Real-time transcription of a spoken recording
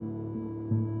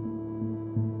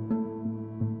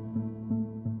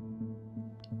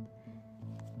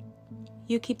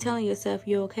You keep telling yourself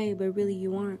you're okay, but really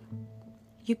you aren't.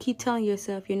 You keep telling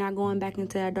yourself you're not going back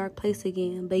into that dark place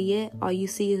again, but yet all you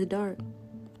see is dark.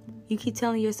 You keep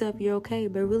telling yourself you're okay,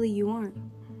 but really you aren't.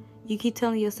 You keep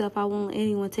telling yourself I won't let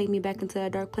anyone take me back into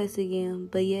that dark place again,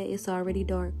 but yet it's already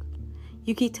dark.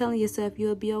 You keep telling yourself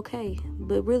you'll be okay,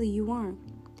 but really you aren't.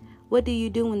 What do you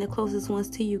do when the closest ones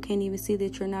to you can't even see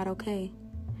that you're not okay?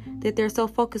 That they're so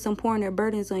focused on pouring their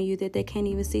burdens on you that they can't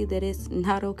even see that it's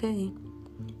not okay?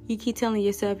 You keep telling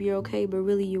yourself you're okay, but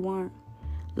really you aren't.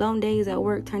 Long days at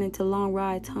work turn into long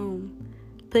rides home.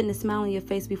 Putting a smile on your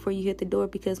face before you hit the door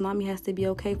because mommy has to be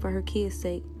okay for her kids'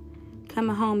 sake.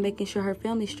 Coming home making sure her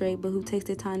family's straight, but who takes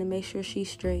the time to make sure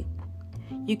she's straight?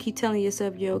 You keep telling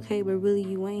yourself you're okay, but really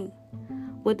you ain't.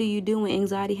 What do you do when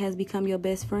anxiety has become your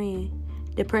best friend?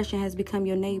 Depression has become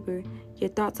your neighbor. Your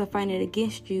thoughts are fighting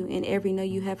against you, and every no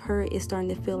you have heard is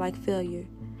starting to feel like failure.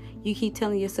 You keep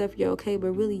telling yourself you're okay,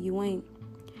 but really you ain't.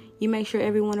 You make sure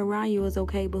everyone around you is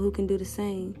okay, but who can do the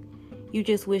same? You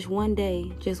just wish one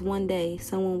day, just one day,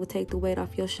 someone would take the weight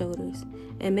off your shoulders,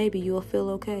 and maybe you'll feel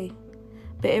okay.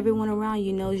 But everyone around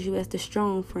you knows you as the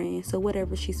strong friend, so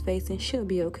whatever she's facing, she'll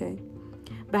be okay.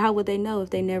 But how would they know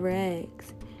if they never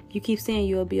ask? You keep saying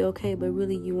you'll be okay, but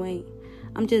really you ain't.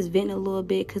 I'm just venting a little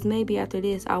bit, cause maybe after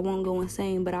this I won't go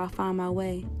insane, but I'll find my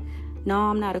way. No,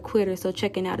 I'm not a quitter, so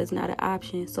checking out is not an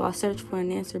option, so I search for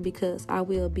an answer because I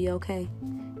will be okay.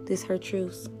 This her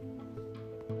truth.